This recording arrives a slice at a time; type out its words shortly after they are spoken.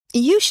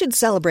You should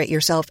celebrate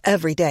yourself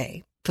every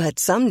day, but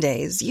some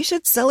days you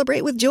should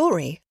celebrate with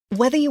jewelry.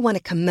 Whether you want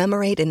to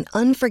commemorate an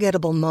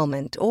unforgettable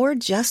moment or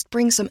just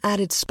bring some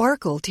added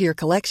sparkle to your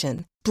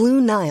collection,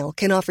 Blue Nile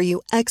can offer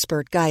you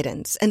expert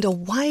guidance and a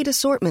wide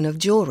assortment of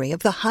jewelry of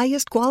the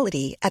highest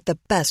quality at the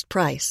best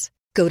price.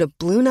 Go to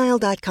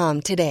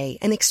BlueNile.com today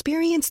and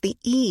experience the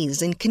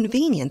ease and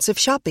convenience of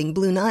shopping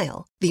Blue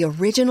Nile, the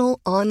original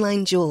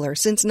online jeweler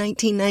since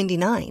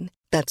 1999.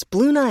 That's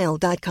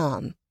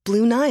BlueNile.com.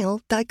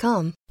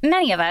 BlueNile.com.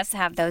 Many of us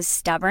have those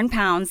stubborn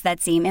pounds that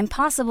seem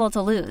impossible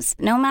to lose,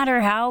 no matter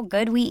how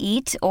good we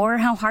eat or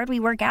how hard we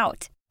work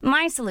out.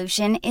 My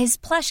solution is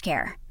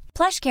PlushCare.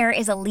 PlushCare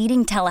is a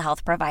leading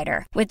telehealth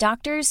provider with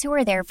doctors who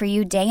are there for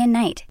you day and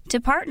night to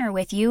partner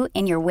with you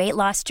in your weight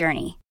loss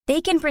journey. They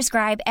can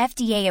prescribe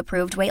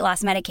FDA-approved weight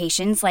loss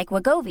medications like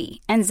Wegovy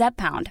and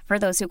Zepbound for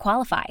those who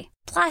qualify.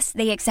 Plus,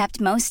 they accept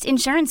most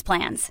insurance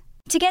plans.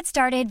 To get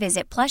started,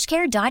 visit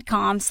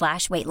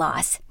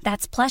plushcare.com/weightloss.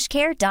 That's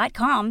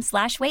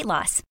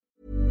plushcare.com/weightloss.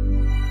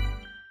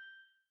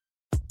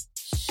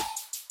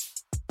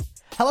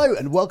 Hello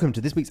and welcome to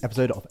this week's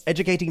episode of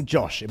Educating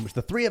Josh, in which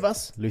the three of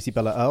us, Lucy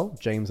Bella Earle,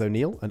 James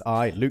O'Neill, and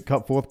I, Luke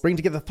Cupforth, bring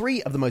together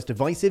three of the most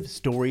divisive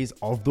stories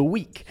of the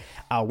week.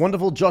 Our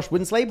wonderful Josh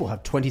Winslade will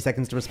have 20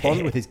 seconds to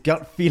respond with his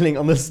gut feeling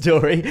on the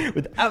story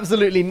with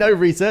absolutely no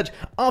research,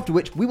 after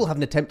which we will have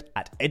an attempt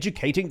at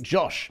educating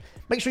Josh.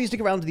 Make sure you stick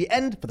around to the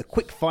end for the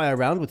quick fire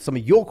round with some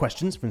of your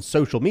questions from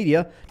social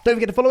media. Don't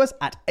forget to follow us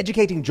at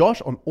Educating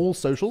Josh on all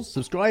socials,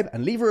 subscribe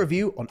and leave a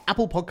review on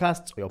Apple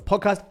Podcasts or your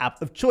podcast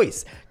app of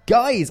choice.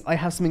 Guys, I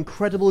have some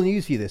incredible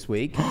news for you this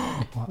week.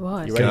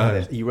 What? You ready for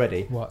this? Are you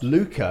ready? What?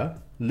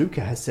 Luca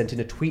has sent in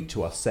a tweet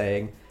to us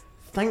saying,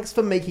 "Thanks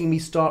for making me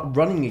start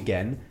running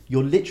again.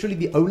 You're literally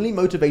the only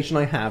motivation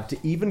I have to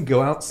even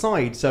go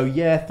outside. So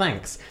yeah,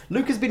 thanks."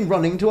 Luca's been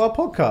running to our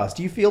podcast.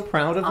 Do you feel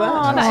proud of that?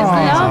 Oh, that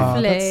is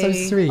lovely. That's so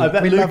sweet. I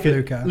bet we love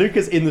Luca.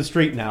 Luca's in the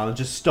street now and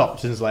just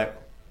stopped and is like,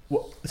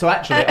 what? So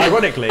actually,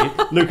 ironically,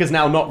 Luca's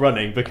now not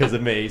running because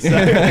of me. So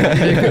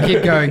Luca,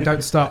 keep going,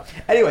 don't stop.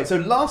 Anyway, so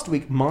last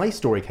week my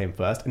story came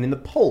first, and in the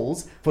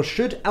polls for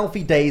should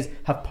Alfie Days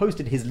have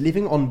posted his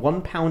living on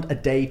 £1 a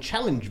day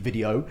challenge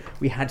video,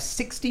 we had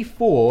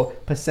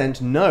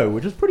 64% no,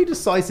 which was pretty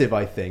decisive,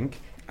 I think.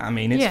 I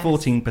mean, it's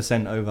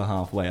 14% over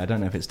halfway. I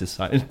don't know if it's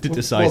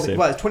decisive.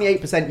 Well, it's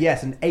 28%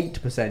 yes and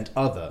 8%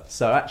 other.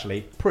 So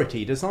actually,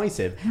 pretty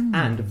decisive.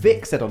 And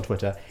Vic said on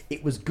Twitter,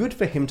 it was good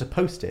for him to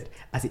post it,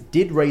 as it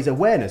did raise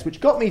awareness,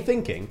 which got me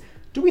thinking,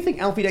 do we think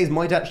Alfie Days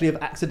might actually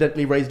have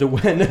accidentally raised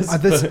awareness?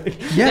 This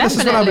is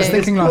what I was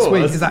thinking last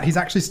week, is that he's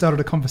actually started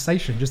a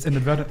conversation just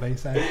inadvertently.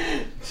 So,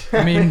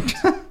 I mean...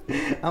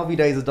 Alfie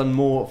Days has done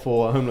more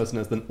for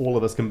homelessness than all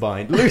of us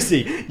combined.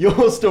 Lucy,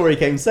 your story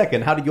came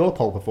second. How did your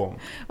poll perform?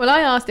 Well,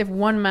 I asked if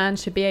one man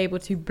should be able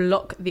to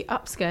block the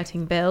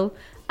upskirting bill,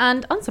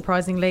 and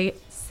unsurprisingly,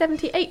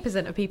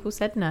 78% of people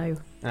said no.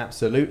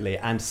 Absolutely.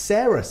 And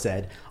Sarah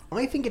said,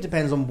 I think it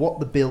depends on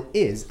what the bill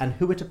is and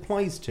who it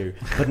applies to,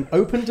 but an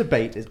open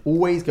debate is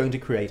always going to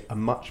create a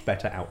much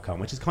better outcome,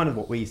 which is kind of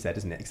what we said,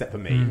 isn't it? Except for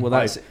me. Well,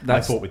 I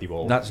fought with you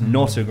all. That's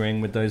not agreeing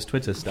with those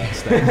Twitter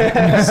stats.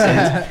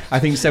 I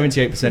think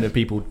 78% of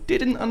people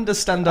didn't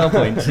understand our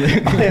point.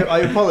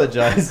 I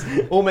apologise.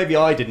 Or maybe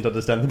I didn't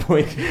understand the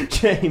point.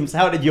 James,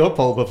 how did your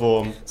poll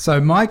perform?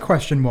 So my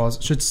question was,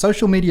 should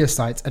social media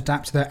sites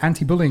adapt their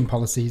anti-bullying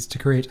policies to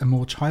create a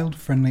more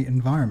child-friendly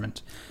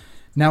environment?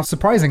 Now,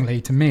 surprisingly,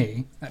 to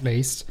me, at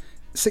least,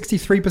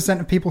 63%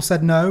 of people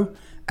said no,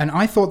 and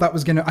I thought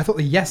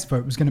the yes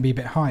vote was going to be a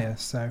bit higher,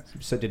 so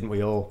didn't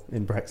we all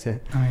in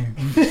Brexit?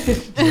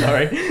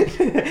 Sorry.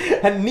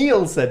 And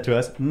Neil said to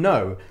us,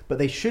 no, but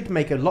they should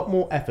make a lot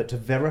more effort to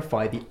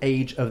verify the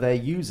age of their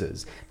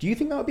users. Do you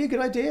think that would be a good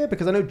idea?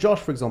 Because I know, Josh,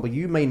 for example,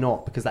 you may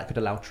not, because that could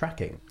allow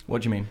tracking.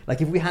 What do you mean? Like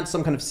if we had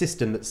some kind of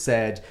system that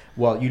said,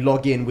 well, you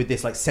log in with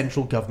this like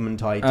central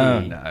government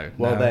ID.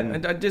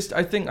 Then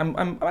I think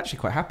I'm actually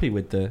quite happy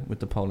with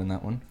the poll in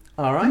that one.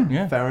 All right,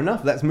 Fair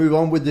enough. Let's move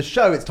on with the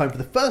show. It's time for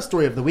the first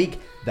story of the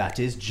week. That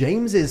is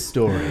James's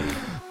story.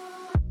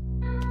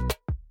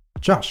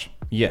 Josh.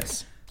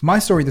 Yes. My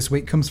story this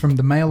week comes from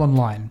the Mail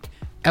Online.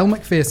 Elle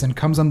Macpherson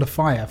comes under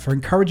fire for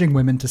encouraging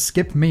women to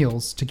skip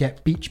meals to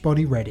get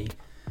Beachbody ready.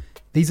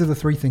 These are the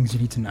three things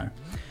you need to know.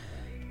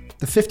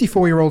 The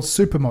 54-year-old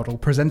supermodel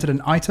presented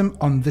an item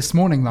on This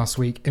Morning last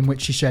week in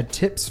which she shared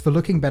tips for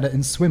looking better in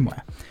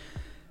swimwear.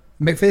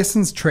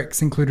 Macpherson's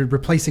tricks included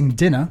replacing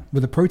dinner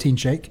with a protein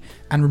shake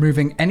and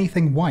removing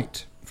anything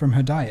white from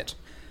her diet.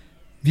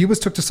 Viewers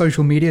took to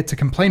social media to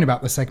complain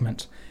about the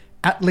segment.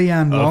 At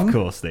Leanne Long... Of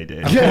course they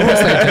did. Of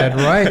course they did,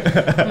 right?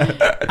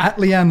 At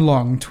Leanne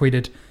Long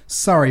tweeted,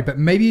 "Sorry, but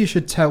maybe you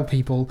should tell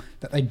people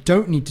that they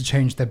don't need to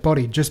change their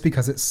body just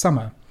because it's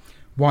summer."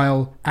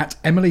 While at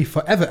Emily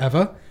Forever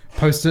Ever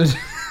posted,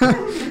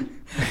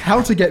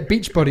 "How to get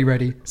Beachbody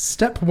ready.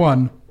 Step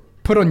 1,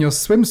 put on your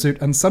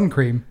swimsuit and sun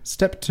cream.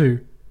 Step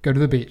 2, go to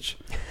the beach."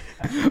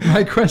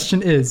 My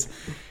question is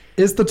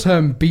the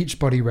term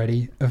Beachbody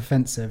ready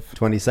offensive?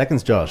 20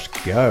 seconds, Josh.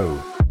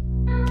 Go.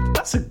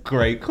 That's a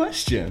great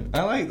question.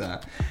 I like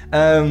that.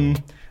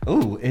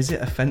 Oh, is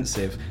it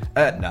offensive?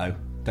 No,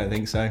 don't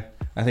think so.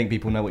 I think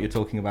people know what you're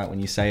talking about when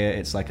you say it.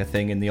 It's like a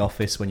thing in the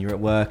office when you're at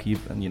work.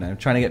 Trying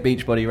to get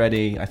Beachbody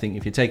ready. I think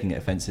if you're taking it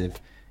offensive,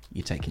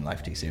 you're taking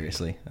life too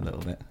seriously a little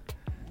bit.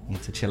 You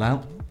need to chill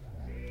out.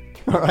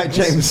 All right,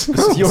 James.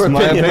 Your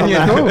opinion.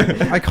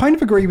 I kind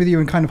of agree with you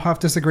and kind of half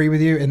disagree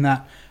with you in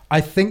that I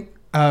think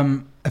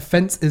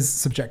offense is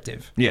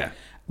subjective. Yeah.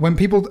 When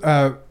people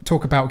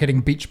talk about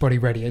getting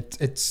Beachbody ready,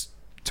 it's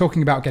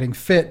talking about getting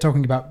fit,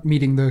 talking about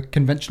meeting the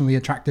conventionally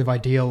attractive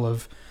ideal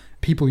of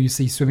people you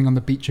see swimming on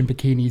the beach in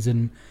bikinis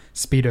and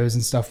Speedos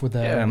and stuff with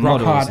their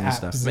rock hard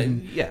abs.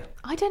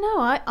 I don't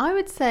know. I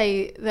would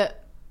say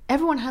that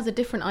everyone has a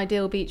different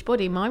ideal beach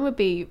body. Mine would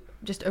be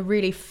just a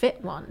really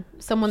fit one.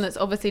 Someone that's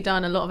obviously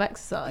done a lot of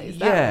exercise.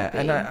 Yeah,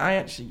 and I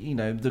actually,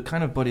 the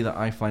kind of body that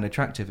I find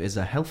attractive is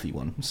a healthy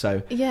one.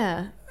 So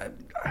yeah,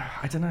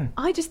 I don't know.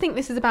 I just think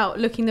this is about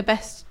looking the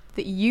best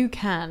that you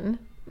can,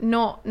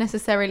 not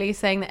necessarily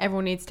saying that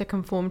everyone needs to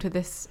conform to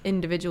this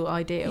individual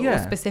ideal or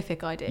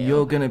specific ideal.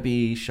 You're going to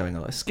be showing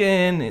a lot of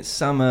skin. It's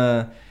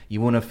summer. You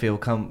want to feel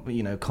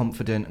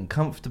confident and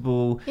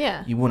comfortable.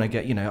 Yeah. You want to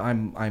get,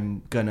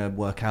 I'm going to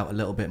work out a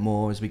little bit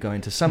more as we go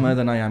into summer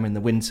than I am in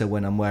the winter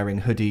when I'm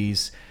wearing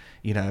hoodies,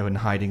 and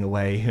hiding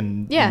away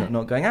and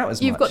not going out as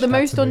much. You've got the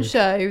most on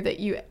show that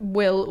you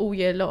will all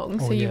year long.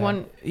 So you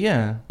want...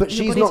 Yeah. But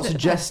she's not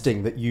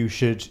suggesting that you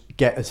should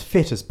get as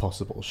fit as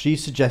possible.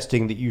 She's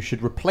suggesting that you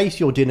should replace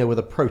your dinner with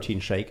a protein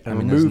shake and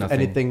remove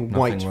anything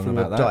white from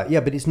your diet.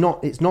 Yeah, but it's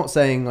not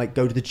saying like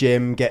go to the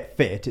gym, get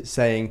fit. It's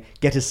saying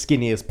get as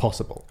skinny as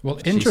possible. Well,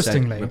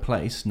 interestingly, she said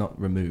replace, not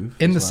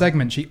remove. In the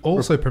segment, she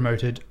also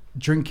promoted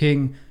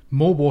drinking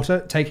more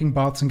water, taking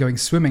baths and going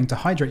swimming to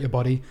hydrate your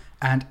body,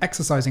 and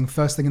exercising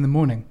first thing in the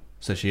morning.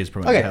 So she is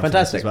promoting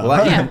fantastic. As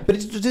well.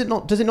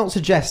 But does it not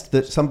suggest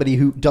that somebody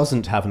who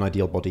doesn't have an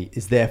ideal body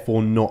is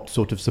therefore not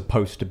sort of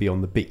supposed to be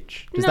on the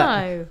beach?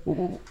 Their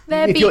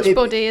beach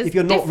body is if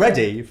you're not different.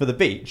 ready for the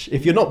beach,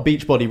 if you're not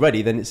beach body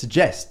ready, then it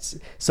suggests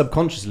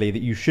subconsciously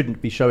that you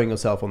shouldn't be showing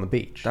yourself on the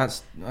beach.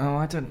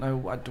 I don't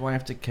know. Do I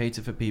have to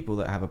cater for people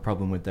that have a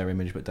problem with their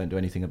image but don't do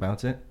anything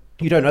about it?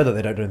 You don't know that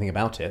they don't do anything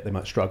about it. They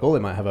might struggle. They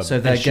might have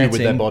issue with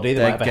their body.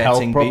 They might have a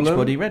health problem.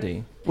 Beachbody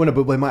ready. Well, no,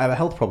 but they might have a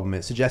health problem.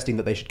 It's suggesting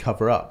that they should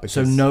cover up.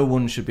 So no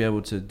one should be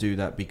able to do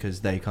that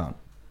because they can't,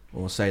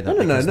 or say that.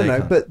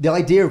 No. But the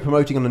idea of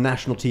promoting on a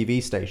national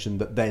TV station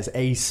that there's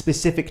a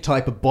specific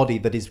type of body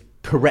that is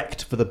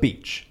correct for the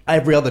beach.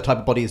 Every other type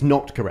of body is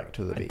not correct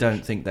for the beach. I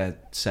don't think they're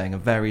saying a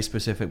very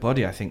specific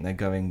body. I think they're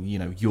going,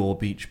 your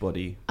beach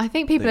body. I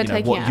think people are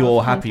taking what it out you're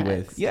of happy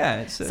context. with.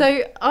 Yeah.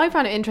 So I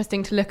found it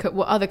interesting to look at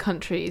what other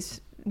countries,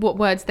 what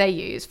words they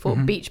use for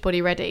beach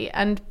body ready.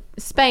 And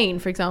Spain,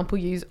 for example,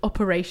 use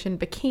Operation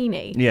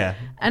Bikini. Yeah.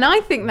 And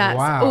I think that's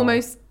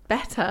almost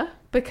better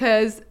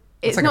because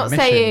it's like not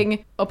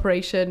saying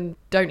Operation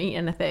don't eat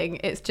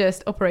anything. It's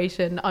just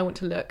Operation I want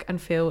to look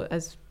and feel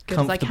as good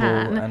as I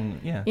can.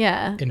 And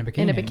in a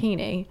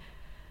bikini.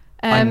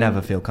 I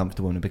never feel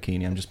comfortable in a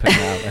bikini. I'm just putting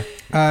it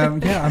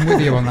out there. I'm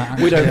with you on that.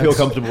 We don't feel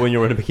comfortable when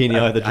you're in a bikini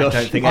either, Josh.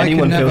 I don't think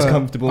anyone feels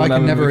comfortable I when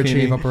I'm can in a never bikini.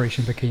 achieve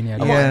Operation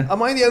Bikini.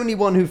 Am I the only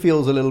one who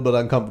feels a little bit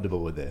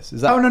uncomfortable with this?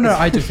 Is that... Oh, no,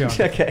 I do feel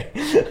okay.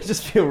 I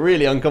just feel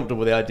really uncomfortable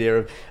with the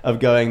idea of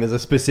going, there's a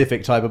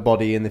specific type of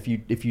body, and if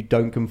you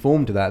don't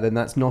conform to that, then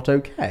that's not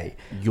okay.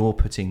 You're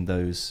putting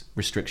those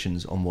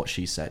restrictions on what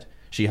she said.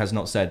 She has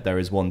not said there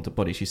is one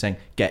body. She's saying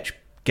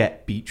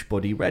get beach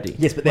body ready.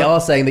 Yes, but they are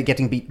saying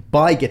that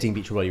by getting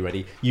beach body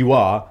ready, you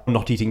are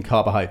not eating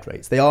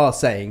carbohydrates. They are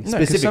saying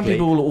specifically. Some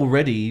people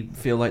already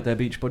feel like they're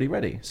beach body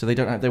ready, so they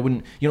don't.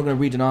 You're not going to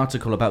read an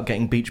article about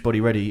getting beach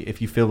body ready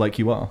if you feel like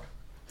you are.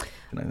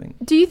 I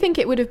think. Do you think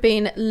it would have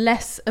been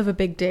less of a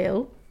big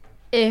deal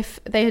if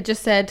they had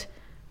just said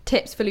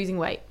tips for losing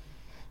weight?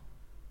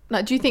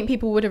 Like, do you think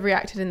people would have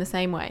reacted in the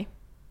same way?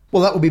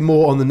 Well, that would be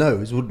more on the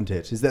nose, wouldn't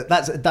it?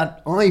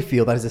 That I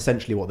feel that is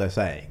essentially what they're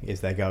saying.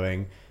 Is they're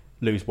going,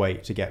 lose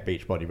weight to get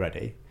beach body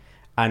ready.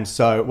 And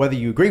so whether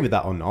you agree with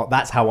that or not,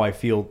 that's how I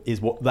feel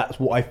that's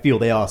what I feel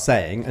they are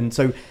saying. And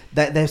so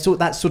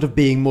that's sort of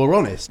being more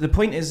honest. The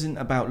point isn't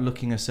about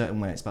looking a certain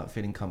way, it's about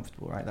feeling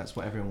comfortable, right? That's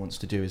what everyone wants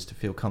to do, is to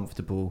feel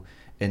comfortable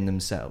in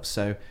themselves.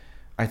 So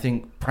I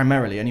think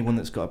primarily anyone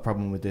that's got a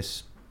problem with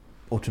this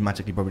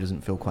automatically probably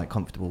doesn't feel quite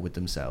comfortable with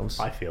themselves.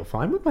 I feel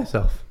fine with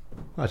myself.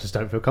 I just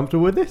don't feel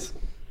comfortable with this.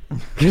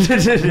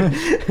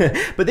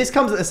 But this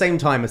comes at the same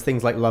time as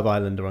things like Love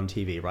Island are on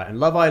TV, right? And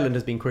Love Island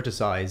has been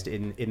criticised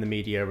in the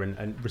media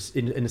and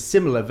in a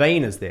similar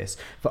vein as this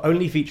for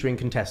only featuring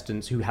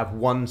contestants who have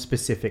one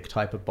specific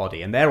type of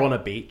body, and they're on a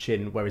beach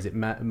in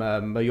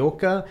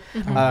Mallorca,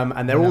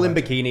 and they're all in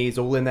bikinis,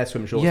 all in their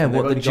swim shorts. Yeah,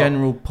 what the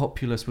general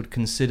populace would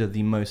consider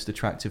the most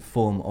attractive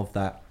form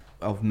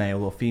of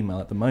male or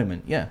female at the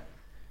moment. Yeah,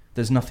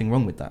 there's nothing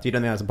wrong with that. So you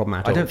don't think that's a problem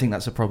at all? I don't think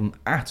that's a problem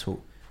at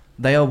all.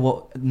 They are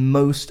what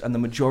most and the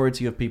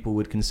majority of people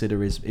would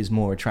consider is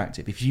more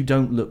attractive. If you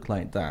don't look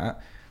like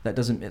that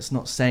doesn't. It's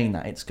not saying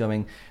that. It's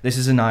going. This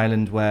is an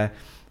island where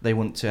they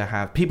want to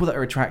have people that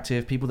are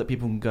attractive, people that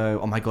people can go,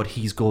 oh my god,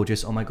 he's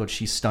gorgeous, oh my god,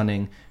 she's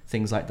stunning,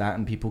 things like that,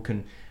 and people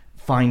can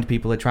find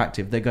people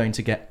attractive. They're going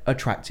to get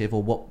attractive,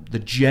 or what the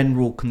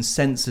general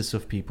consensus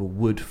of people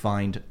would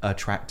find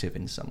attractive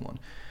in someone.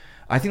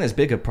 I think there's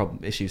bigger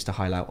issues to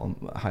highlight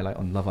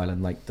on Love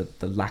Island, like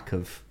the lack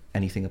of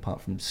anything apart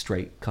from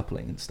straight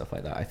coupling and stuff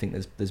like that. I think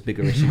there's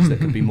bigger issues that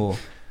could be more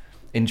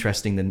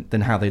interesting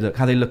than how they look.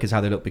 How they look is how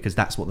they look because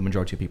that's what the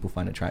majority of people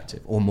find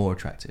attractive or more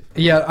attractive.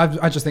 Yeah,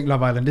 I just think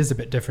Love Island is a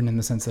bit different in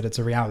the sense that it's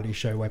a reality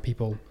show where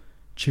people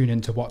tune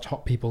in to watch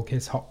hot people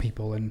kiss hot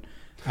people, and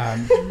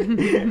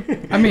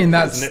I mean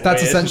that's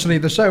essentially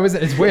the show,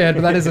 isn't it? It's weird,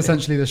 but that is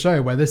essentially the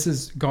show, where this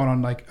has gone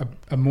on like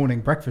a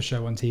morning breakfast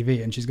show on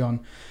TV, and she's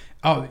gone,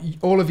 oh,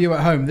 all of you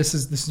at home, this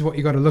is what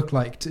you got to look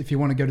like if you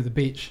want to go to the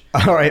beach.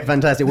 All right,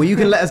 fantastic. Well, you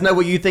can let us know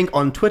what you think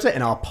on Twitter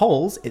in our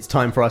polls. It's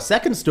time for our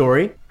second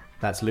story.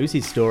 That's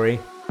Lucy's story.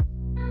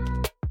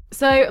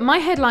 So my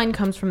headline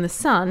comes from The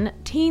Sun.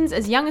 Teens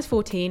as young as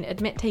 14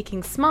 admit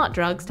taking smart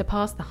drugs to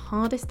pass the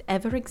hardest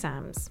ever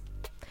exams.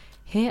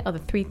 Here are the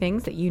 3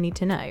 things that you need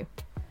to know.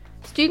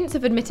 Students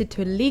have admitted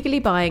to illegally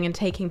buying and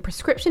taking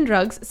prescription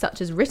drugs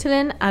such as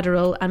Ritalin,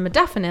 Adderall and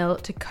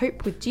Modafinil to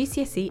cope with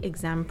GCSE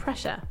exam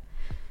pressure.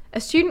 A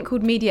student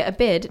called Media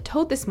Abid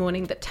told This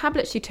Morning that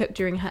tablets she took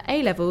during her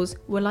A-levels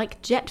were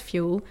like jet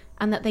fuel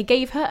and that they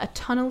gave her a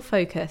tunnel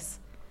focus.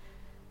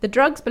 The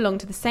drugs belong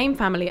to the same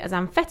family as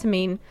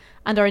amphetamine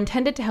and are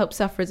intended to help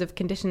sufferers of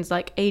conditions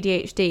like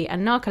ADHD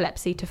and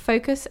narcolepsy to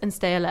focus and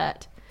stay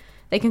alert.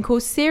 They can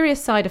cause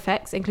serious side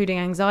effects, including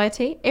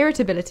anxiety,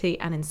 irritability,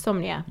 and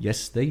insomnia.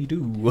 Yes, they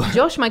do.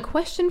 Josh, my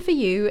question for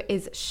you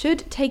is,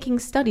 should taking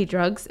study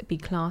drugs be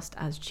classed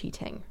as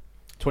cheating?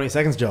 20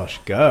 seconds, Josh.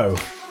 Go.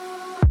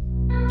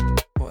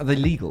 Are they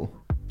legal?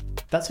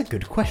 That's a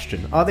good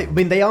question. Are they? I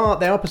mean, they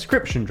are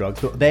prescription drugs,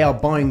 but they are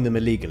buying them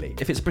illegally.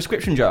 If it's a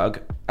prescription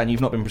drug and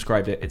you've not been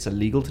prescribed it, it's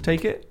illegal to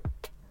take it?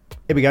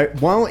 Here we go.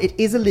 While it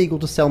is illegal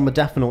to sell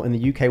modafinil in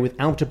the UK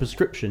without a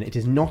prescription, it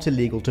is not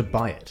illegal to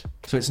buy it.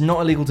 So it's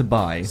not illegal to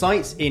buy?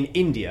 Sites in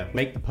India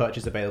make the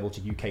purchase available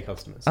to UK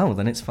customers. Oh,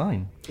 then it's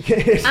fine. And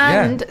Yeah,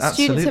 students have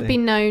absolutely.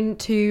 been known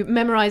to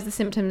memorise the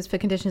symptoms for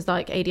conditions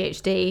like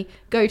ADHD,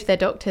 go to their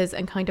doctors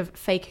and kind of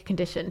fake a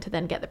condition to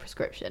then get the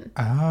prescription.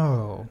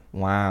 Oh,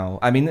 Wow.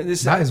 I mean, that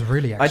is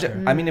really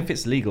extra. I mean, if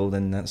it's legal,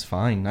 then that's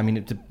fine. I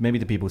mean, maybe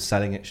the people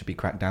selling it should be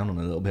cracked down on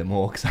a little bit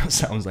more, because that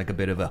sounds like a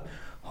bit of a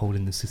hole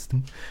in the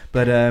system.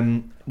 But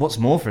what's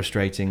more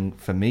frustrating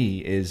for me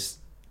is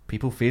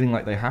people feeling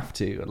like they have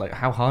to. Like,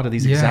 how hard are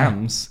these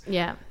exams?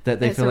 Yeah. That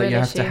they it's feel a like you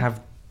real have to issue.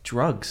 have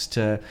drugs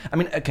to... I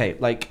mean, okay,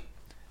 like...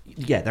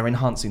 Yeah, they're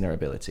enhancing their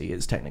ability.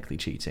 It's technically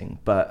cheating.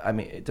 But, I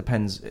mean, it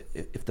depends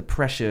if the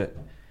pressure...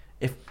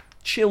 If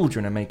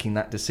children are making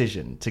that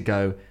decision to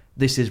go,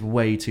 this is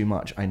way too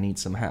much, I need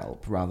some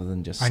help, rather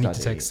than just study. I need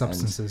to take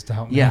substances to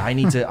help me. Yeah, I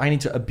need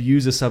to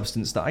abuse a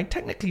substance that I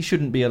technically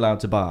shouldn't be allowed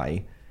to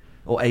buy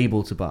or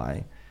able to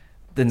buy,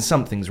 then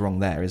something's wrong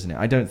there, isn't it?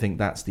 I don't think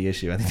that's the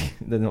issue. I think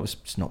they're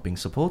just not being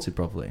supported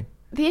properly.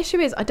 The issue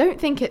is, I don't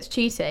think it's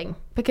cheating,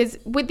 because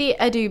with the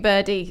Edu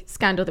Birdie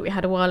scandal that we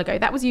had a while ago,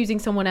 that was using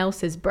someone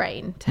else's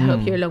brain to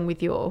help you along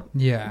with your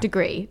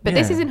degree. But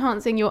this Yeah. is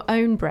enhancing your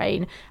own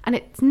brain, and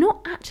it's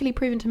not actually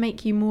proven to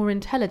make you more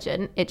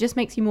intelligent. It just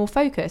makes you more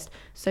focused.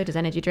 So does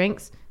energy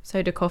drinks.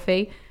 So do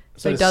coffee.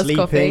 So So does does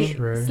coffee.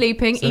 True.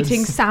 Sleeping, So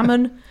eating does-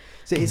 salmon.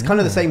 So it's kind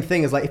of the same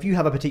thing as, like, if you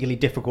have a particularly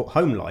difficult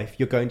home life,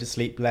 you're going to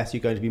sleep less,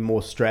 you're going to be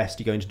more stressed,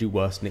 you're going to do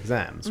worse in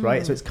exams,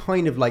 right? So it's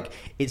kind of like,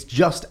 it's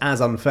just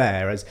as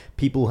unfair as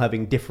people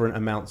having different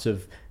amounts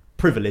of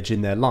privilege in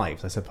their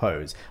lives, I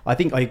suppose. I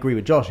think I agree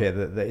with Josh here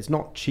that it's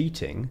not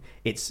cheating,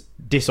 it's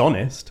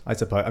dishonest, I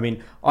suppose. I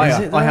mean, I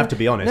have to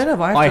be honest. No,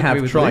 but I I have to have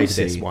agree with tried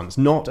Lucy. this once,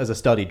 not as a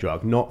study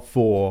drug, not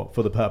for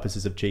the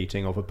purposes of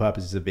cheating or for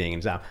purposes of being an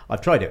exam.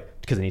 I've tried it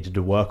because I needed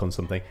to work on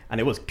something,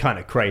 and it was kind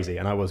of crazy,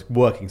 and I was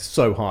working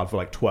so hard for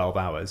like 12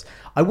 hours.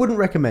 I wouldn't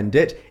recommend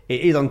it.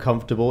 It is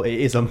uncomfortable, it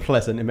is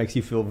unpleasant, it makes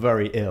you feel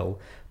very ill,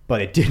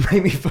 but it did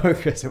make me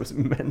focus. It was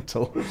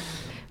mental.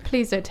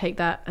 Please don't take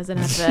that as an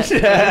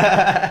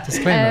advert.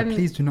 Disclaimer,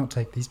 please do not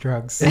take these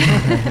drugs.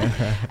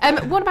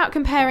 What about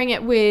comparing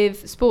it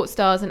with sports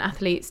stars and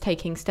athletes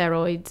taking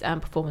steroids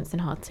and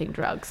performance-enhancing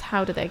drugs?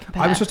 How do they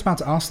compare? I was just about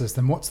to ask this,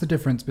 then what's the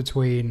difference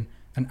between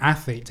an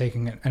athlete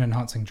taking an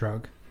enhancing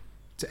drug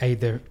to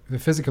aid their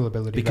physical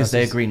ability? Because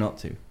they versus- agree not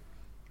to.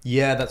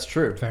 Yeah, that's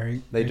true.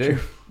 Very They very do.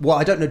 true. Well,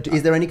 I don't know.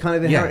 Is there any kind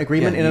of inherent Yeah,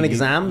 agreement yeah, in an you-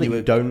 exam that you you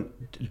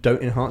would-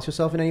 don't enhance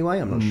yourself in any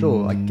way? I'm not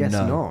sure. I guess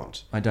No.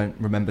 not. I don't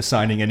remember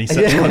signing any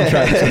such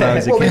contracts when I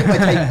was a Well, kid. maybe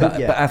if I take-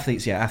 yeah. But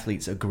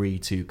athletes agree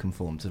to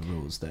conform to the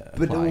rules that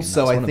apply. But and also, that's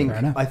I one of them. think Fair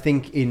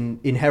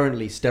enough.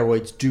 inherently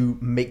steroids do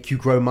make you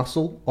grow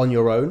muscle on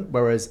your own,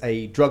 whereas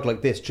a drug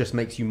like this just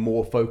makes you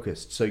more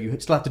focused. So you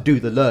still have to do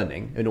the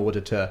learning in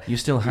order to. You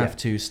still have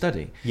to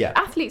study. Yeah.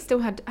 Athletes still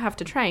have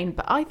to train,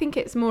 but I think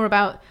it's more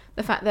about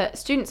the fact that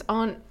students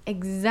aren't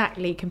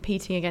exactly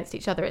competing against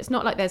each other. It's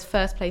not like there's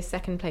first place,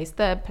 second place,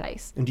 third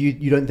place. And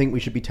you don't think we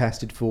should be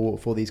tested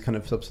for these kind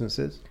of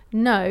substances?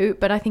 No,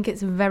 but I think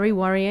it's very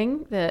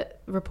worrying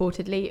that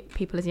reportedly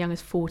people as young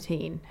as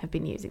 14 have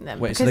been using them.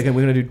 Wait, so we're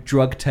going to do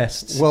drug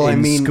tests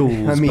in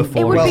schools it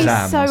before would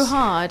exams? be so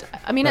hard.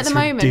 I mean, That's at the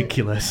moment,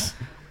 ridiculous.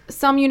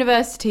 some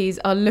universities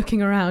are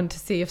looking around to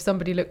see if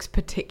somebody looks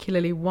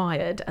particularly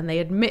wired, and they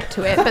admit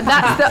to it, but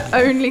that's the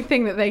only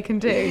thing that they can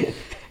do.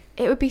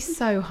 It would be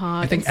so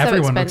hard. I think and so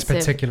everyone looks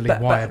expensive.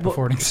 particularly wired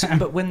before an exam.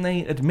 But when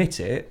they admit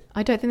it...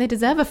 I don't think they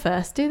deserve a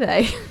first, do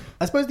they?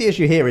 I suppose the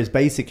issue here is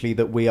basically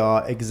that we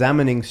are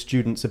examining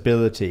students'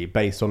 ability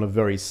based on a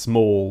very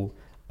small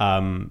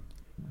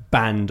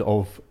band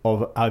of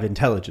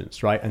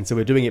intelligence, right? And so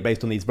we're doing it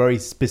based on these very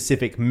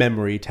specific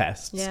memory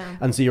tests. Yeah.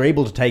 And so you're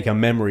able to take a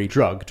memory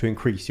drug to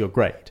increase your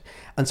grade.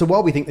 And so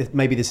while we think that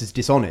maybe this is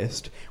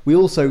dishonest, we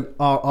also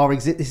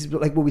this is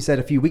like what we said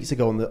a few weeks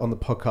ago on the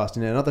podcast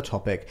in another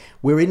topic.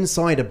 We're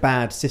inside a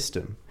bad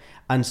system.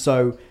 And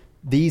so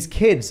these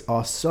kids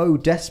are so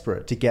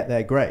desperate to get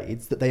their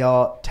grades that they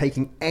are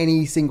taking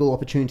any single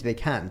opportunity they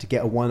can to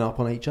get a one-up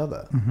on each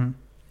other. Mm-hmm.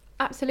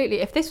 Absolutely.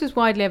 If this was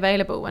widely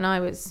available when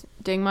I was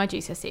doing my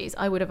GCSEs,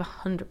 I would have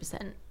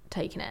 100%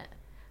 taken it.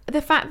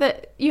 The fact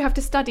that you have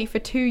to study for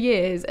 2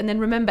 years and then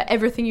remember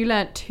everything you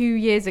learnt 2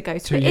 years ago.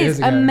 So it is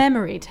a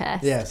memory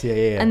test. Yes,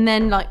 yeah. And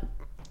then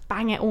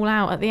bang it all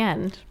out at the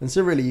end. And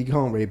so really, you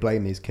can't really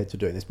blame these kids for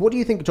doing this. What do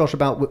you think, Josh,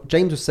 about what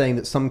James was saying,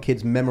 that some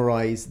kids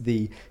memorise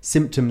the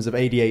symptoms of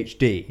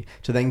ADHD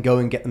to then go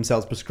and get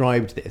themselves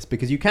prescribed this?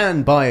 Because you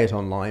can buy it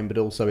online, but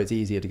also it's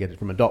easier to get it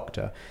from a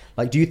doctor.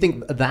 Do you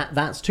think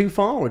that's too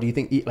far, or do you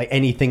think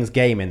anything's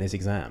game in this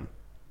exam?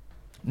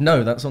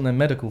 No, that's on their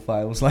medical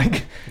files.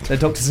 Their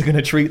doctors are going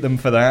to treat them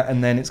for that,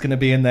 and then it's going to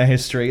be in their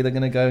history. They're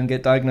going to go and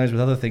get diagnosed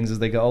with other things as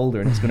they get older,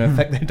 and it's going to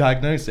affect their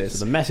diagnosis.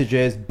 So the message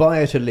is,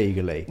 buy it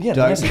illegally. Yeah,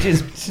 the message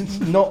is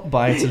not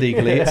buy it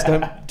illegally. It's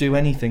don't do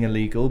anything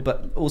illegal,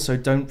 but also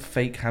don't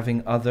fake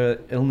having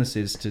other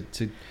illnesses to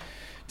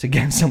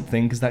get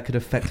something, because that could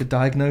affect the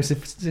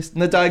diagnosis in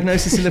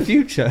the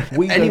future.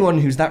 Anyone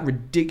who's that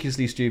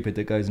ridiculously stupid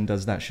that goes and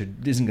does that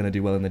isn't going to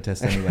do well in the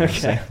test anyway.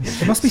 Okay.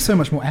 So. It must be so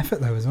much more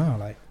effort though as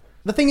well.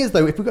 The thing is,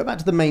 though, if we go back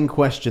to the main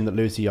question that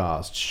Lucy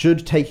asked,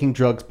 should taking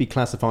drugs be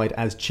classified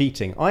as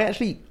cheating?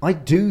 I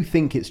do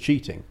think it's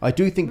cheating. I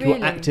do think Really?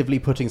 you're actively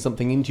putting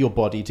something into your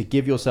body to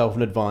give yourself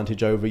an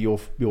advantage over your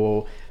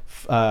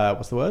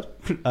what's the word?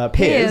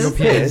 Peers. Your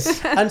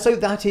peers. And so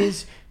that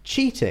is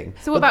cheating.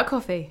 So what about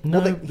coffee?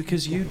 No,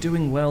 because you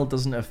doing well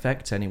doesn't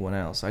affect anyone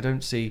else. I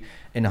don't see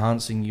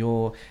enhancing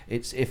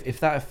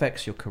if that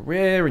affects your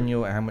career and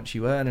how much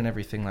you earn and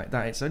everything like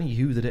that, it's only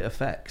you that it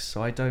affects.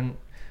 So I don't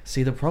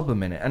see the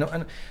problem in it. And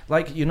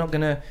you're not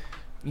going to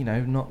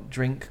not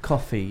drink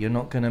coffee. You're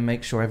not going to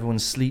make sure everyone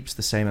sleeps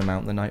the same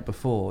amount the night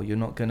before. You're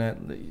not going to...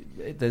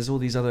 There's all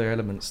these other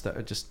elements that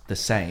are just the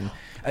same.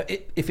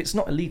 If it's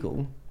not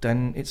illegal,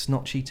 then it's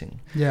not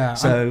cheating. Yeah,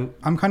 so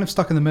I'm kind of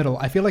stuck in the middle.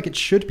 I feel like it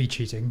should be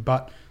cheating,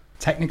 but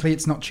technically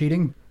it's not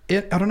cheating.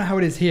 I don't know how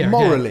it is here.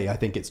 Morally, I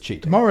think it's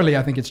cheating. Morally,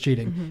 I think it's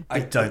cheating. Mm-hmm. I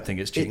don't think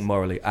it's cheating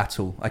morally at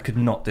all. I could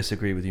not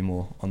disagree with you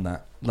more on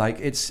that.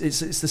 It's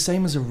the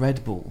same as a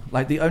Red Bull.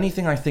 The only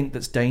thing I think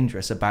that's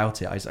dangerous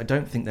about it is I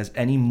don't think there's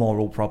any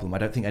moral problem. I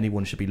don't think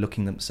anyone should be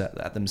looking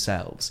at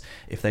themselves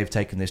if they've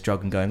taken this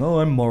drug and going, oh,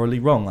 I'm morally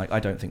wrong. I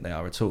don't think they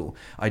are at all.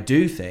 I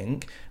do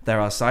think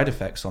there are side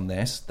effects on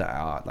this that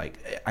are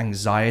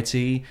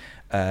anxiety,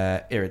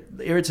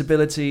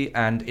 irritability,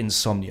 and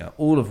insomnia,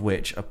 all of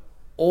which are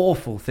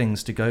awful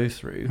things to go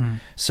through.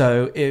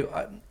 So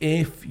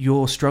if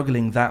you're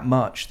struggling that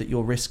much that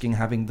you're risking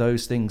having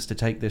those things to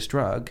take this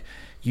drug,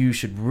 you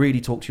should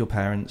really talk to your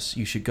parents.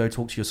 You should go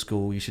talk to your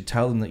school. You should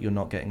tell them that you're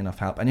not getting enough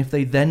help. And if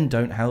they then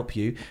don't help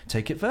you,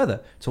 take it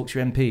further. Talk to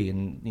your MP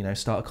and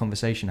start a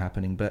conversation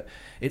happening. But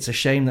it's a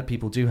shame that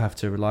people do have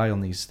to rely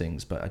on these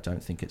things. But I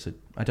don't think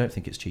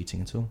it's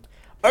cheating at all.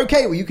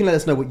 Okay, well, you can let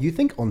us know what you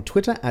think on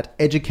Twitter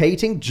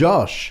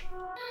 @EducatingJosh.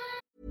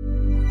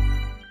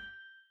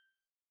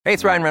 Hey,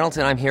 it's Ryan Reynolds,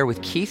 and I'm here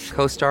with Keith,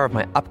 co-star of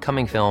my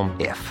upcoming film,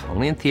 If,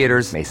 only in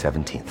theaters May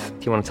 17th.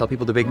 Do you want to tell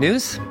people the big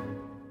news?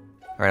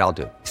 All right, I'll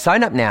do it.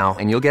 Sign up now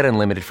and you'll get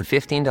unlimited for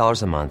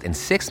 $15 a month and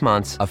 6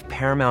 months of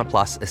Paramount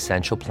Plus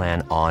Essential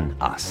Plan on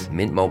us.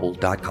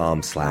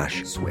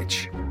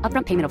 MintMobile.com/switch.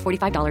 Upfront payment of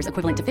 $45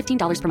 equivalent to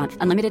 $15 per month.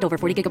 Unlimited over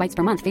 40 gigabytes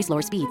per month. Face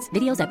lower speeds.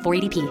 Videos at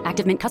 480p.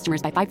 Active Mint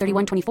customers by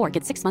 531.24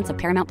 get 6 months of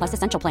Paramount Plus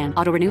Essential Plan.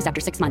 Auto renews after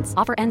 6 months.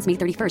 Offer ends May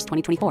 31st,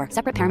 2024.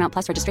 Separate Paramount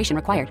Plus registration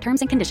required. Terms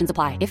and conditions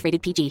apply if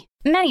rated PG.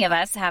 Many of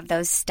us have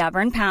those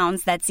stubborn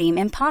pounds that seem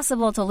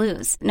impossible to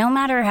lose, no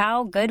matter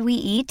how good we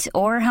eat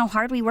or how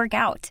hard we work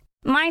out.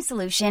 My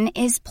solution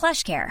is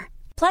PlushCare.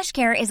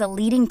 PlushCare is a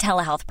leading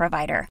telehealth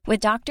provider with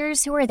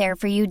doctors who are there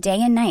for you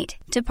day and night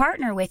to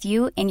partner with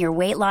you in your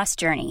weight loss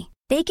journey.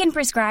 They can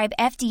prescribe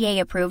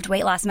FDA-approved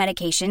weight loss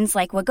medications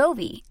like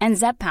Wegovy and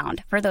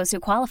Zepbound for those who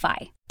qualify.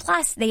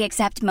 Plus, they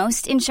accept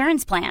most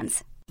insurance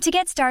plans. To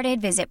get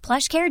started, visit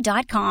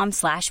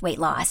plushcare.com/weight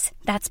loss.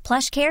 That's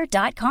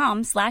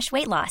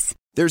plushcare.com/weight loss.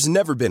 There's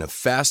never been a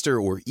faster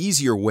or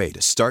easier way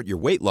to start your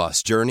weight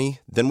loss journey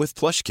than with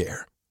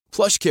PlushCare.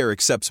 PlushCare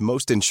accepts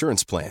most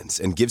insurance plans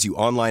and gives you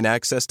online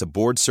access to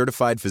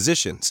board-certified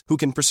physicians who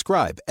can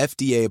prescribe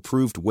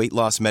FDA-approved weight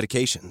loss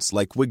medications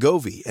like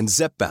Wegovy and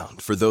Zepbound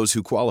for those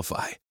who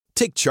qualify.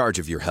 Take charge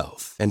of your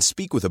health and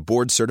speak with a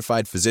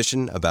board-certified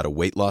physician about a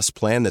weight loss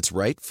plan that's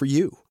right for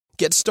you.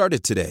 Get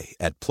started today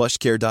at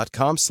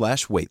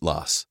plushcare.com/weight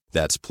loss.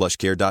 That's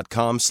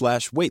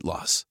plushcare.com/weight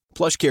loss.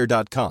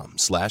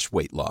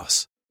 plushcare.com/weight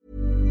loss.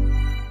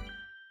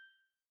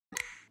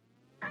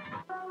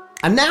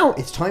 And now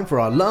it's time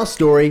for our last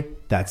story.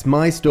 That's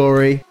my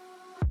story.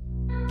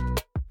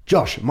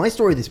 Josh, my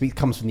story this week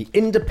comes from The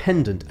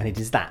Independent, and it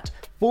is that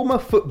former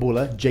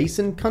footballer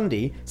Jason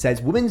Cundy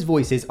says women's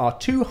voices are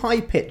too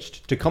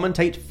high-pitched to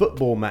commentate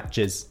football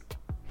matches.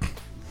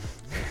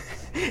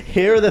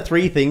 Here are the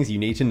 3 things you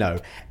need to know.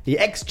 The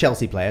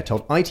ex-Chelsea player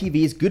told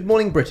ITV's Good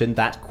Morning Britain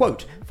that,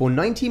 quote, "For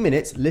 90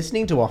 minutes,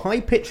 listening to a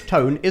high-pitched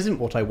tone isn't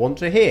what I want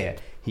to hear."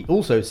 He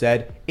also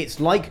said, "It's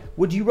like,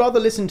 would you rather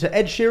listen to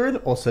Ed Sheeran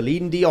or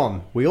Celine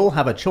Dion? We all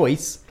have a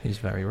choice." He's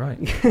very right.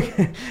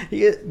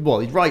 He's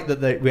right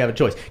that we have a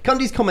choice.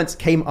 Cundy's comments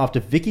came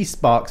after Vicky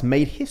Sparks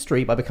made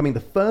history by becoming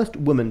the first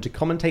woman to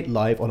commentate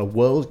live on a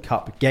World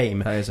Cup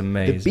game. That is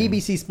amazing. The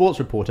BBC sports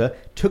reporter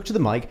took to the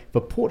mic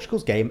for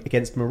Portugal's game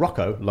against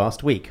Morocco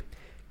last week.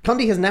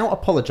 Cundy has now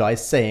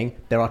apologised, saying,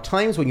 "There are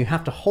times when you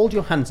have to hold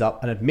your hands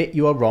up and admit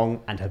you are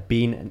wrong and have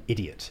been an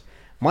idiot."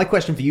 My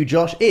question for you,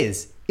 Josh,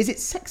 is it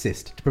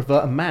sexist to prefer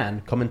a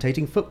man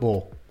commentating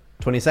football?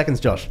 20 seconds,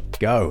 Josh.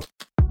 Go.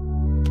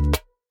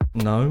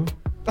 No.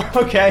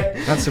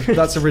 Okay.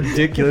 That's a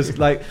ridiculous,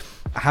 like,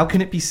 how can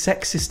it be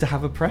sexist to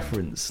have a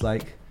preference?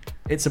 Like,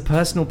 it's a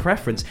personal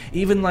preference.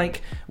 Even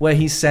like where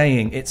he's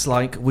saying, it's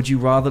like, would you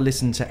rather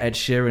listen to Ed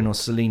Sheeran or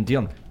Celine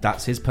Dion?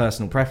 That's his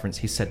personal preference.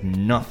 He said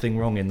nothing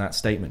wrong in that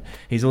statement.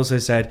 He's also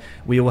said,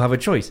 we all have a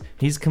choice.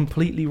 He's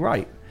completely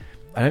right.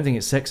 I don't think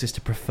it's sexist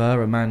to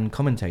prefer a man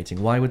commentating.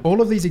 Why would... All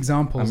of these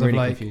examples I'm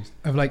really of confused.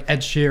 Ed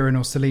Sheeran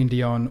or Celine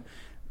Dion,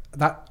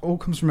 that all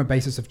comes from a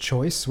basis of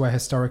choice, where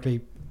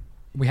historically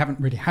we haven't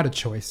really had a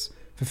choice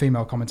for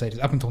female commentators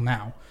up until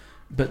now.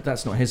 But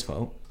that's not his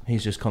fault.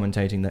 He's just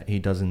commentating that he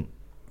doesn't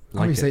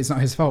like Obviously, it. it's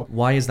not his fault.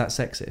 Why is that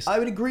sexist? I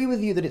would agree with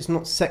you that it's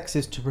not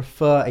sexist to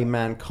prefer a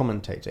man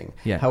commentating.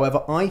 Yeah.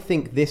 However, I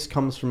think this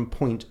comes from a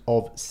point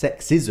of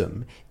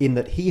sexism in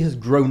that he has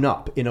grown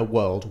up in a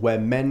world where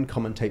men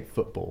commentate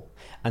football.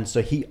 And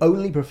so he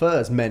only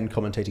prefers men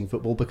commentating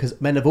football because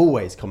men have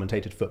always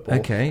commentated football.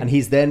 Okay. And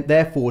he's then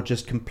therefore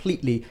just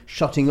completely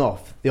shutting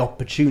off the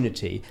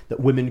opportunity that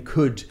women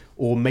could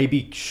or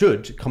maybe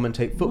should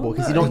commentate football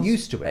because he's not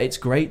used to it. It's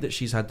great that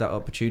she's had that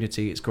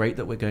opportunity. It's great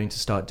that we're going to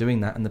start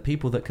doing that, and the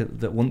people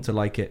that want to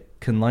like it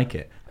can like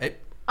it.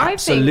 It I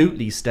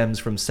absolutely stems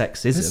from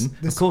sexism.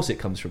 This- Of course, it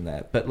comes from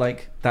there, but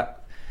like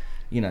that,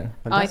 you know.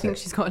 I think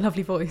she's got a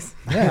lovely voice.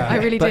 Yeah. I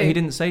really do. But he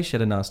didn't say she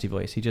had a nasty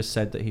voice. He just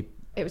said that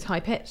It was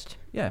high pitched.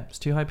 it's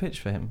too high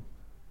pitched for him.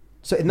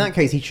 So in that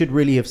case, he should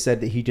really have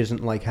said that he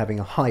doesn't like having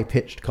a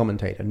high-pitched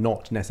commentator,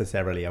 not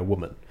necessarily a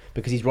woman.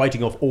 Because he's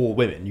writing off all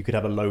women. You could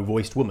have a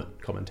low-voiced woman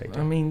commentator.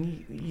 I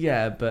mean,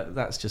 yeah, but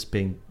that's just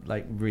being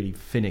like really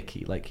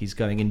finicky. Like he's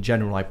going, in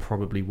general, I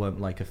probably won't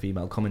like a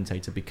female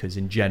commentator because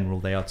in general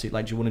they are too...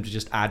 Like, do you want him to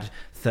just add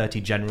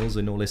 30 generals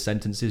in all his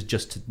sentences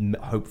just to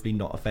hopefully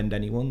not offend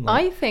anyone?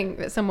 Like, I think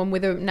that someone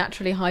with a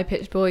naturally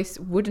high-pitched voice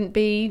wouldn't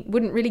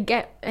really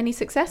get any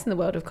success in the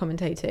world of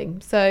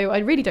commentating. So I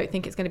really don't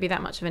think it's going to be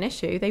that much of an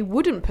issue. They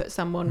wouldn't put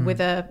someone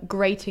with a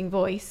grating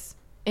voice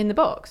in the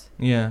box.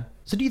 yeah.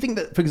 So do you think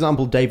that, for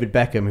example, David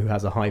Beckham, who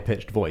has a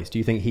high-pitched voice, do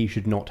you think he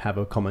should not have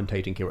a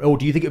commentating career? Or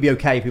do you think it would be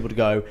okay for people to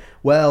go,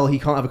 well, he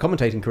can't have a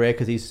commentating career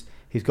because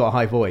he's got a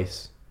high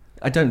voice?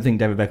 I don't think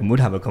David Beckham would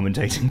have a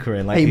commentating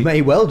career. Like He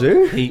may well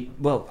do.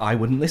 Well, I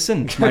wouldn't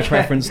listen. It's my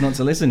preference not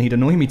to listen. He'd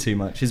annoy me too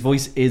much. His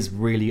voice is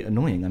really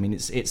annoying. I mean,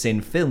 it's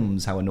in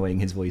films how annoying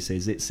his voice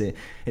is. It's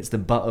the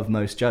butt of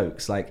most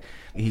jokes. Like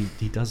he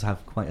does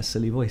have quite a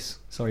silly voice.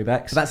 Sorry,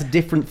 Bex. But that's a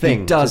different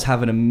thing. He does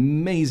have an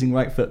amazing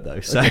right foot, though.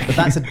 So. Okay, but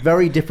that's a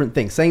very different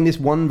thing. Saying this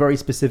one very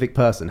specific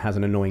person has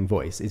an annoying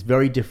voice is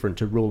very different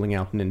to ruling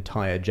out an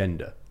entire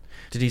gender.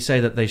 Did he say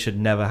that they should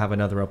never have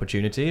another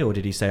opportunity, or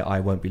did he say I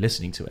won't be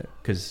listening to it?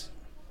 Because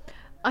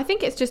I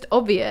think it's just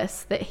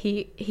obvious that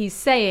he's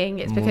saying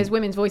it's because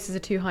women's voices are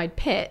too high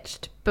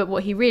pitched, but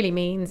what he really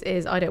means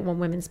is I don't want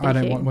women speaking. I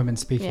don't want women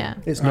speaking. Yeah.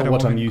 It's I not don't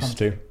what want I'm women used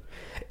to.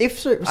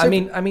 I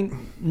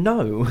mean,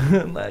 no,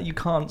 you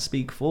can't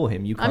speak for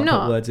him. You can't I'm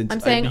not. put words into.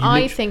 I'm saying you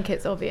I think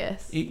it's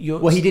obvious.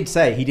 Well, he did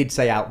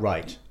say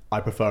outright, I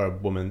prefer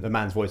a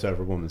man's voice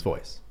over a woman's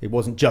voice. It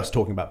wasn't just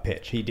talking about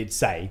pitch. He did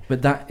say.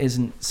 But that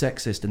isn't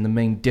sexist, and the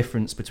main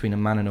difference between a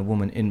man and a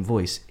woman in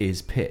voice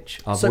is pitch.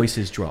 Our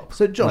voices drop.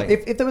 So, John,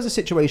 Like- if there was a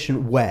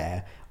situation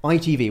where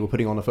ITV were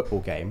putting on a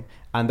football game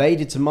and they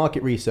did some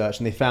market research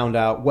and they found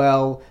out,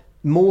 well,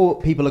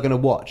 more people are going to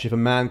watch if a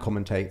man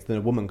commentates than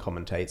a woman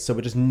commentates, so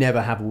we'll just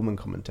never have a woman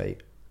commentate.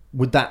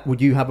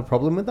 Would you have a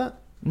problem with that?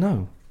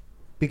 No.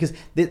 because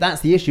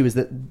that's the issue, is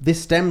that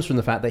this stems from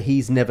the fact that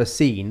he's never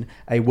seen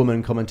a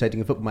woman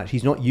commentating a football match.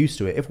 He's not used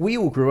to it. If we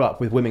all grew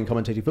up with women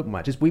commentating football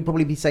matches, we'd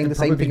probably be saying the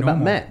same thing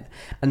about men.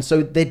 And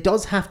so there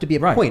does have to be a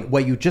point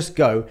where you just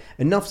go,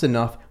 enough's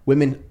enough,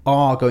 women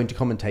are going to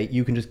commentate,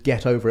 you can just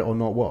get over it or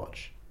not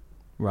watch.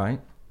 Right.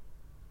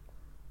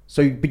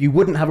 So, but you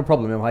wouldn't have a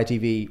problem if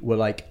ITV were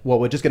like, well,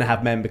 we're just going to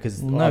have men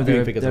because our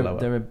viewing figures are lower.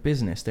 They're a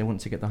business. They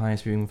want to get the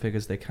highest viewing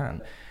figures they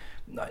can.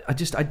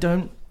 I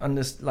don't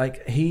understand.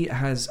 Like, he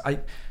has,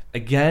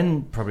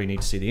 again, probably need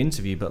to see the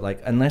interview, but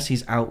like, unless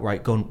he's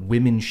outright gone,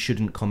 women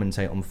shouldn't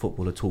commentate on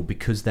football at all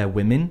because they're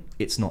women,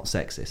 it's not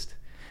sexist.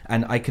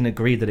 And I can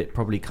agree that it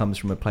probably comes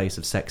from a place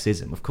of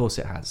sexism. Of course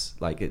it has.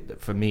 Like,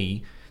 for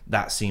me,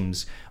 that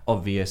seems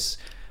obvious,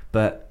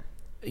 but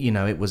you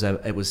know, it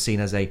was seen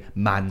as a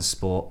man's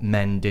sport.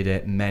 Men did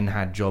it. Men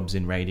had jobs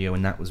in radio,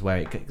 and that was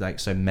where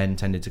so men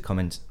tended to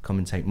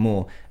commentate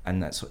more,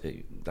 and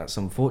that's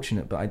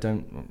unfortunate. But I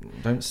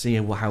don't see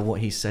how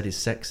what he said is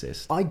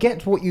sexist. I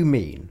get what you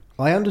mean.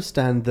 I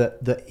understand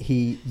that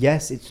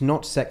yes, it's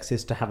not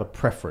sexist to have a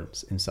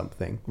preference in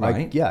something.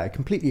 Right. I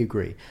completely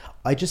agree.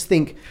 I just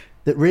think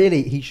that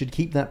really he should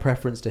keep that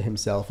preference to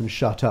himself and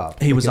shut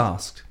up. He was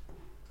asked.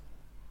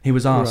 He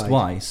was asked Right.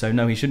 why, so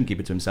no, he shouldn't keep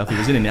it to himself. He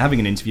was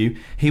having an interview.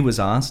 He was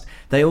asked.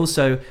 They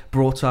also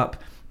brought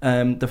up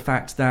the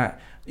fact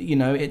that, you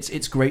know,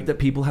 it's great that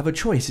people have a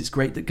choice. It's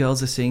great that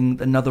girls are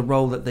seeing another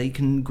role that they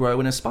can grow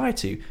and aspire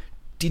to.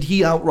 Did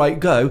he outright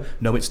go,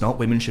 no, it's not,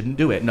 women shouldn't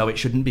do it, no, it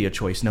shouldn't be a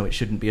choice, no, it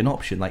shouldn't be an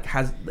option? Like,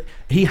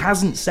 he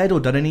hasn't said or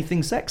done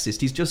anything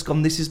sexist. He's just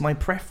gone, this is my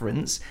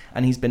preference,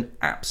 and he's been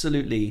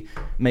absolutely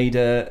made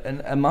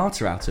a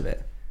martyr out of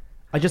it.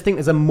 I just think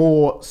there's a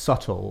more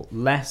subtle,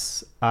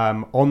 less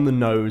on the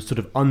nose sort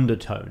of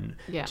undertone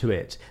to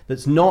it.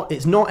 It's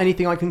not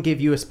anything I can give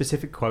you a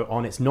specific quote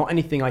on. It's not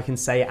anything I can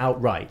say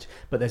outright.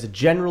 But there's a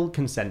general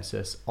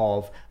consensus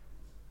of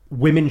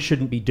women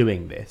shouldn't be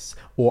doing this,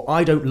 or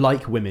I don't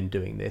like women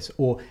doing this,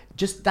 or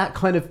just that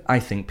kind of... I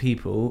think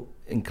people,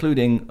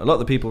 including a lot of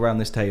the people around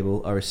this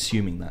table, are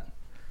assuming that.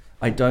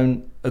 I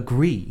don't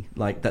agree,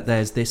 like, that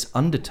there's this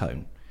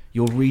undertone.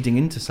 You're reading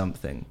into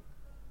something.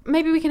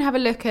 Maybe we can have a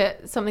look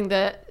at something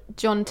that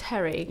John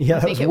Terry, I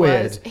think it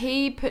was.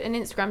 He put an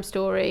Instagram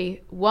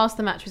story whilst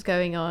the match was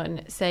going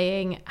on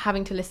saying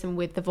having to listen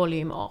with the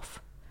volume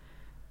off.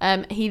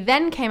 He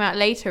then came out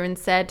later and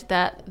said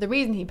that the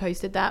reason he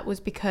posted that was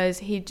because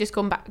he'd just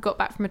got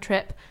back from a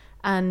trip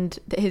and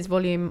his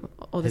volume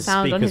or the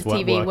sound on his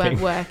TV weren't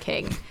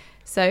working.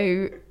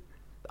 So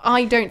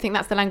I don't think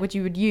that's the language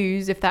you would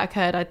use if that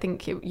occurred. I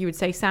think you would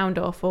say sound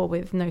off or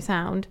with no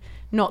sound,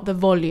 not the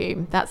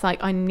volume. That's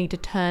like, I need to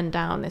turn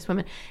down this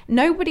woman.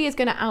 Nobody is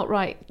going to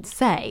outright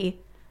say,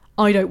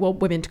 I don't want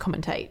women to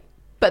commentate.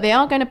 But they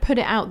are going to put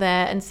it out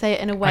there and say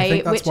it in a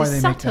way which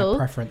is subtle.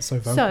 Preference so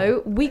vocal.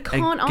 So we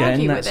can't argue with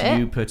it. Again, that's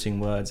you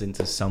putting words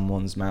into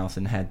someone's mouth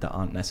and head that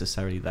aren't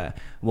necessarily there.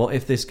 What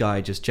if this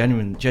guy just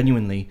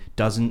genuinely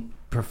doesn't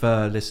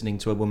prefer listening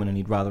to a woman and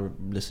he'd rather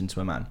listen to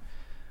a man?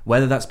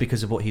 Whether that's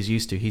because of what he's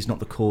used to, he's not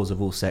the cause of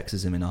all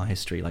sexism in our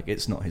history. Like,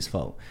 it's not his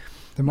fault.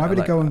 Then why would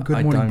he go on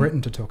Good Morning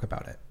Britain to talk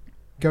about it?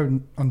 Go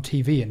on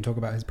TV and talk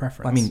about his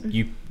preference. I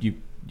mean,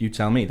 you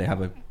tell me. They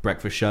have a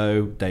breakfast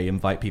show. They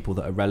invite people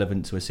that are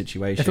relevant to a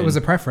situation. If it was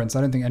a preference,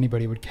 I don't think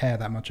anybody would care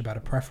that much about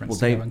a preference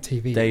to go on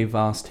TV. They've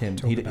asked him.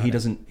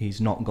 He's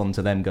not gone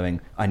to them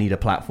going, I need a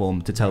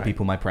platform to tell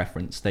people my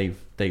preference.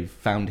 They've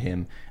found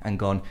him and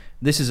gone,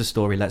 this is a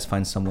story. Let's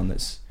find someone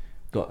that's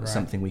got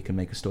something we can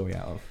make a story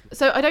out of.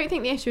 So I don't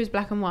think the issue is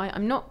black and white.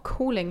 I'm not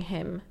calling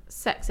him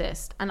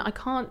sexist, and I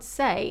can't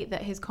say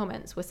that his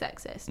comments were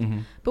sexist. Mm-hmm.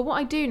 But what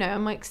I do know,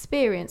 and my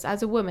experience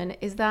as a woman,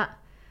 is that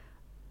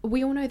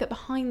we all know that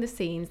behind the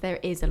scenes there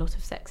is a lot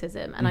of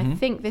sexism, and I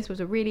think this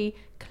was a really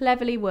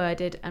cleverly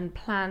worded and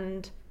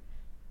planned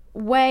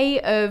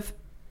way of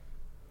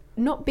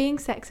not being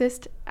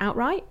sexist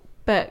outright,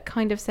 but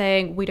kind of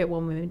saying we don't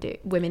want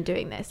women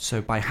doing this.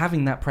 So by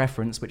having that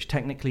preference, which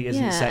technically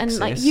isn't sexist, and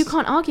like you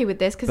can't argue with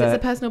this because it's a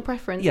personal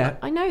preference. Yeah,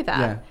 I know that.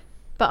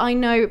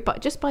 Yeah.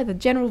 But just by the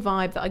general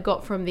vibe that I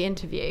got from the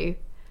interview,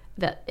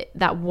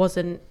 that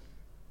wasn't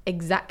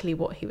exactly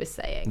what he was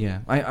saying. Yeah,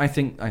 I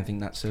think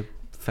that's a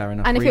fair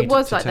enough. And if it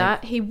was like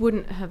that, he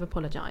wouldn't have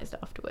apologised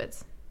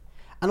afterwards.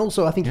 And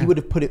also, I think he would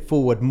have put it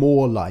forward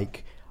more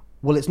like,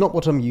 well, it's not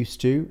what I'm used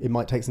to. It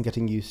might take some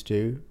getting used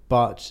to,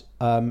 but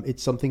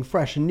it's something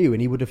fresh and new.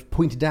 And he would have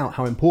pointed out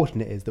how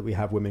important it is that we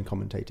have women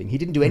commentating. He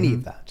didn't do any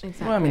of that.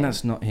 Exactly. Well, I mean,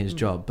 that's not his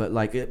job. But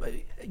like,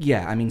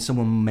 I mean,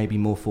 someone maybe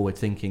more forward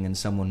thinking and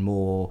someone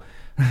more,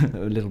 a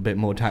little bit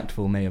more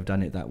tactful may have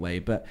done it that way.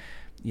 But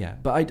yeah,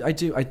 but I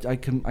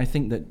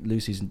think that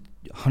Lucy's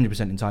 100%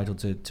 entitled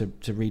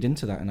to read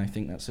into that. And I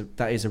think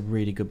that is a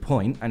really good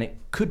point. And it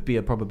could be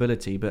a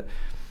probability, but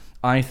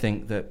I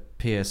think that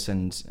Piers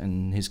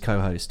and his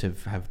co-host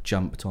have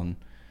jumped on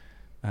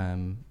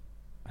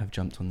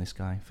this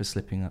guy for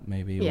slipping up,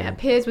 maybe. Yeah,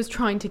 Piers was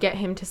trying to get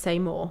him to say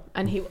more,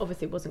 and he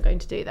obviously wasn't going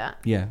to do that.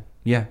 Yeah.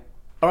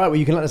 All right, well,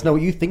 you can let us know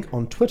what you think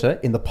on Twitter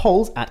in the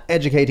polls at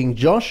Educating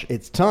Josh.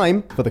 It's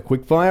time for the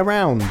quickfire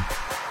round.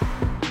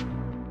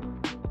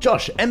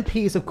 Josh,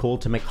 MPs have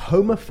called to make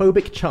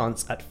homophobic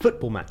chants at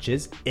football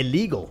matches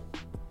illegal.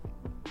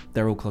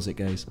 They're all closet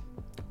gays.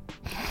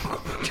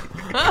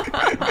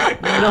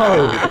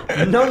 No.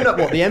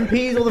 What, the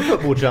MPs or the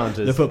football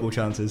chanters? The football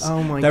chanters.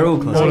 Oh my They're all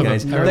God. closet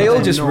gays. They're They all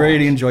not. just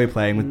really enjoy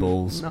playing with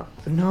balls.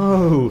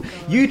 No.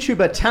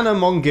 YouTuber Tanner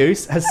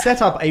Mongoose has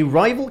set up a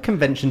rival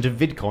convention to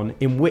VidCon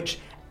in which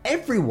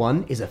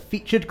everyone is a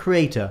featured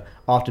creator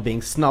after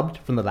being snubbed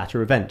from the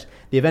latter event.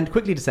 The event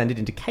quickly descended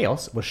into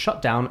chaos, was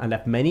shut down, and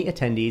left many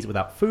attendees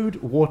without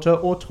food, water,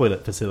 or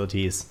toilet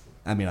facilities.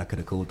 I mean, I could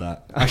have called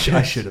that. I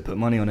should have put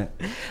money on it.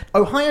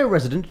 Ohio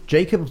resident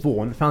Jacob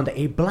Vaughan found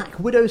a black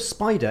widow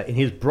spider in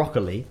his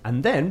broccoli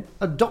and then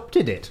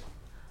adopted it.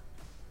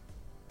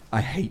 I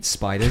hate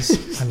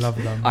spiders. I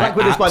love them. Black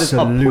widow spiders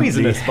are absolutely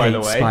poisonous, by the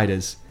hate way.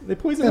 spiders. They're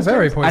poisonous. They're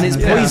very guys? poisonous.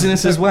 And it's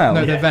poisonous as well.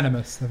 No, Yeah. they're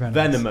venomous.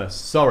 Venomous.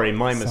 Sorry,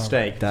 my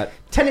mistake. That-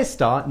 Tennis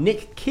star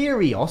Nick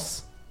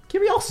Kyrgios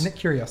Nick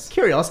Curious.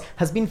 Kyrgios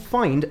has been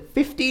fined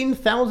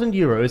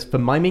 €15,000 for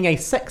miming a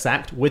sex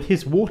act with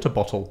his water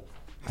bottle.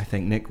 I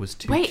think Nick was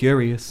too Wait.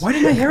 curious. Why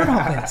didn't I hear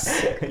about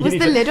this? Was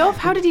the lid off?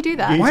 How did he do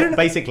that?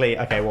 Basically,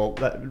 okay, well,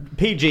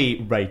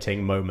 PG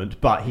rating moment,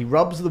 but he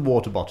rubs the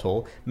water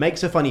bottle,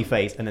 makes a funny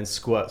face, and then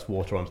squirts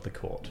water onto the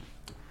court.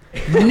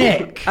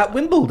 Nick. At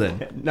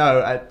Wimbledon?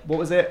 No, what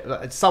was it?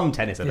 Some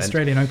tennis The event.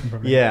 Australian Open,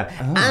 probably. Yeah.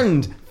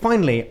 And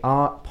finally,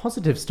 our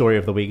positive story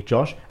of the week,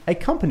 Josh. A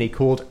company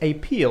called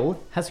Apeel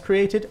has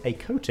created a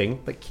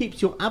coating that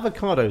keeps your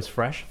avocados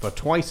fresh for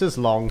twice as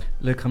long.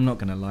 Look, I'm not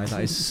going to lie.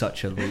 That is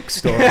such a Luke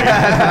story.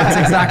 That's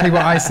exactly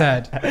what I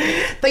said.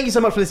 Thank you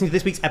so much for listening to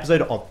this week's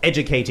episode of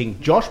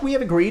Educating Josh. We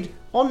have agreed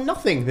on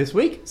nothing this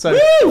week. So,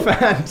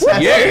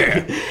 fantastic. Yeah.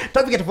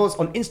 Don't forget to follow us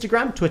on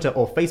Instagram, Twitter,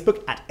 or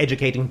Facebook at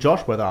Educating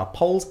Josh, where there are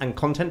polls and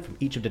content from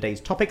each of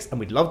today's topics, and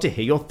we'd love to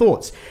hear your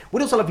thoughts.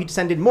 We'd also love you to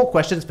send in more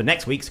questions for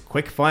next week's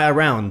Quickfire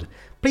Round.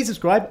 Please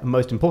subscribe, and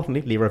most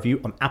importantly, leave a review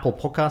on Apple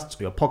Podcasts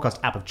or your podcast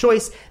app of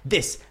choice.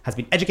 This has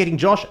been Educating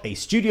Josh, a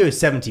Studio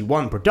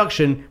 71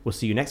 production. We'll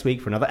see you next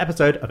week for another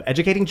episode of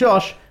Educating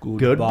Josh.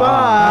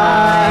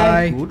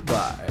 Goodbye.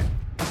 Goodbye.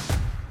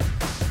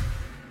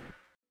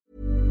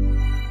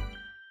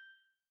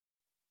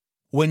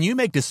 When you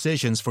make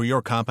decisions for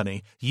your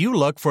company, you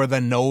look for the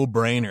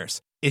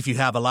no-brainers. If you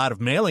have a lot of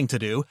mailing to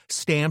do,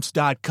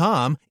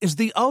 Stamps.com is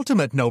the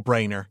ultimate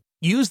no-brainer.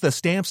 Use the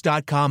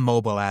Stamps.com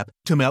mobile app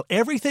to mail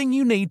everything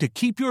you need to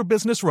keep your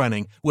business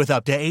running with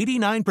up to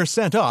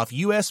 89% off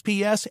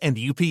USPS and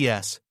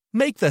UPS.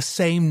 Make the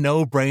same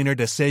no-brainer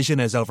decision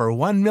as over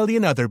 1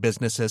 million other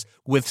businesses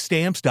with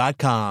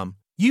Stamps.com.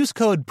 Use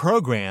code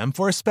PROGRAM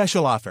for a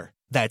special offer.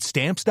 That's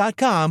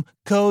Stamps.com,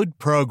 code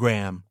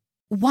PROGRAM.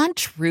 Want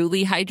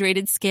truly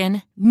hydrated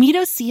skin? Meet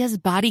Osea's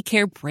Body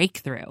Care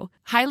Breakthrough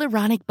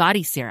Hyaluronic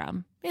Body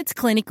Serum. It's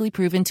clinically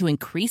proven to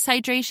increase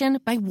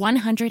hydration by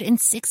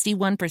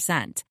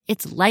 161%.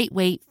 It's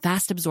lightweight,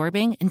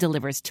 fast-absorbing, and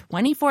delivers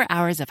 24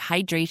 hours of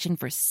hydration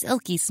for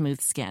silky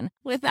smooth skin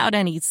without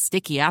any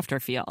sticky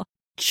afterfeel.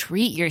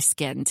 Treat your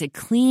skin to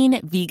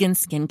clean, vegan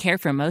skincare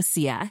from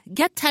Osea.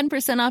 Get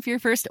 10% off your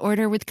first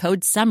order with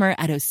code SUMMER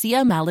at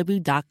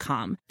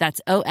OseaMalibu.com.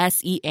 That's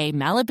OSEA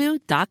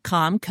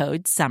Malibu.com,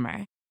 code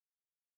SUMMER.